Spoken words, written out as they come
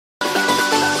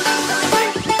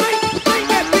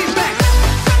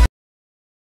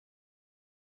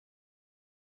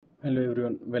Hello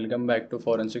everyone, welcome back to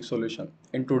FORnSEC Solution.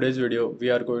 In today's video,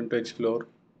 we are going to explore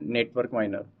Network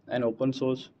Miner, an open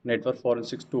source network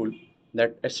forensics tool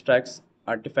that extracts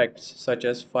artifacts such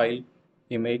as file,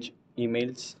 image,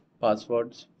 emails,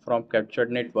 passwords from captured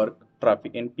network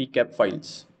traffic in PCAP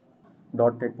files.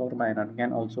 Network Miner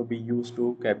can also be used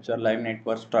to capture live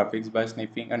network traffic by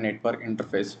sniffing a network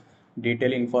interface.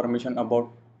 Detailed information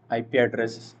about IP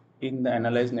addresses in the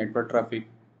analyzed network traffic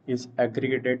is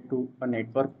aggregated to a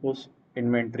network host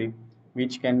inventory,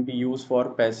 which can be used for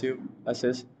passive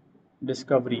access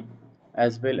discovery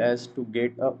as well as to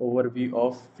get an overview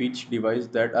of which device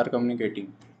that are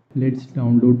communicating. Let's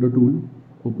download the tool,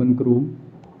 open Chrome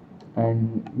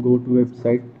and go to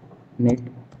website net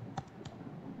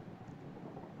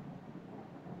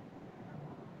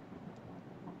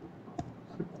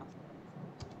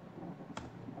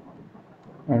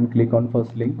and click on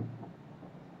first link.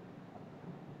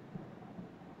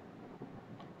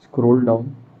 Scroll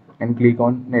down and click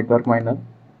on Network Miner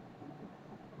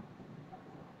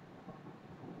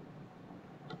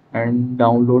and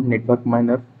download Network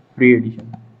Miner free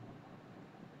edition.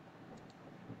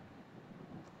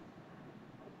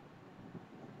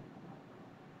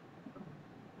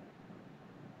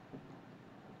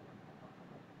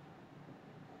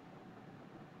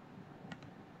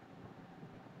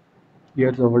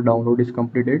 Here's our download is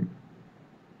completed.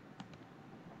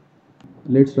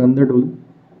 Let's run the tool.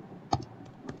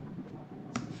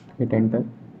 Hit enter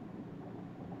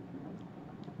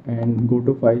and go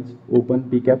to files, open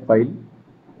PCAP file.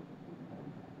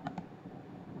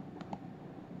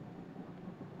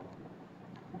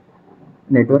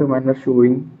 Network Miner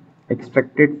showing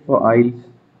extracted files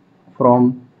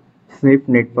from sniff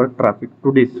network traffic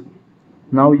to disk.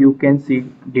 Now you can see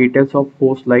details of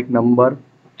host like number,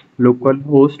 local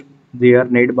host, their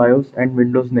net BIOS and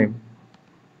Windows name.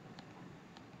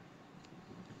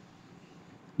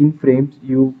 In frames,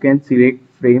 you can select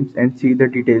frames and see the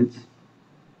details.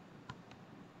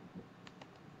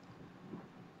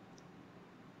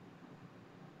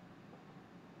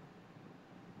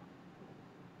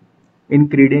 In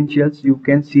credentials, you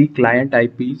can see client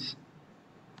IPs.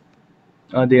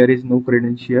 There is no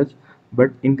credentials,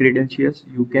 but in credentials,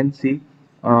 you can see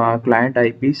client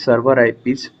IPs, server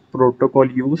IPs, protocol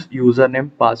use,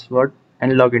 username, password,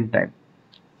 and login time.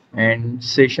 And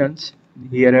sessions,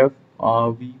 here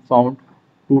we found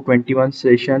 221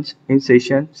 sessions. In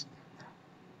sessions,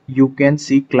 you can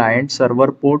see client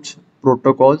server ports,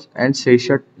 protocols, and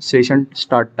session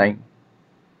start time.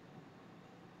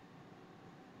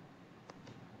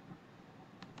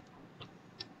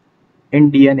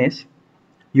 In DNS,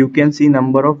 you can see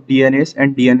number of DNS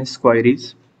and DNS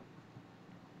queries.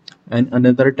 And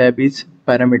another tab is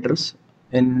parameters.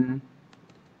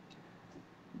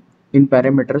 In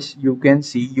parameters, you can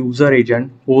see user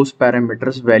agent, host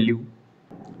parameters value.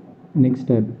 Next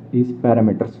tab is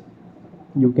parameters.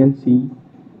 You can see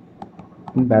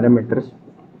in parameters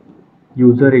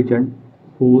user agent,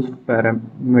 host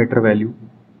parameter value,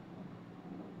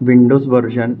 Windows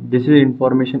version. This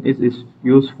information is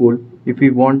useful if we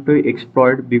want to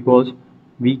exploit, because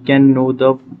we can know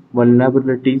the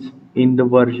vulnerabilities in the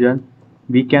version.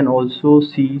 We can also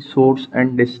see source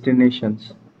and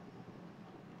destinations.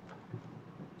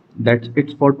 That's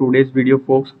it for today's video,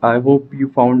 folks. I hope you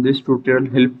found this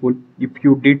tutorial helpful. If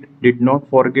you did not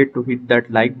forget to hit that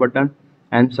like button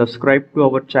and subscribe to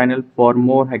our channel for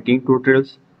more hacking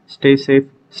tutorials. Stay safe,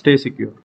 stay secure.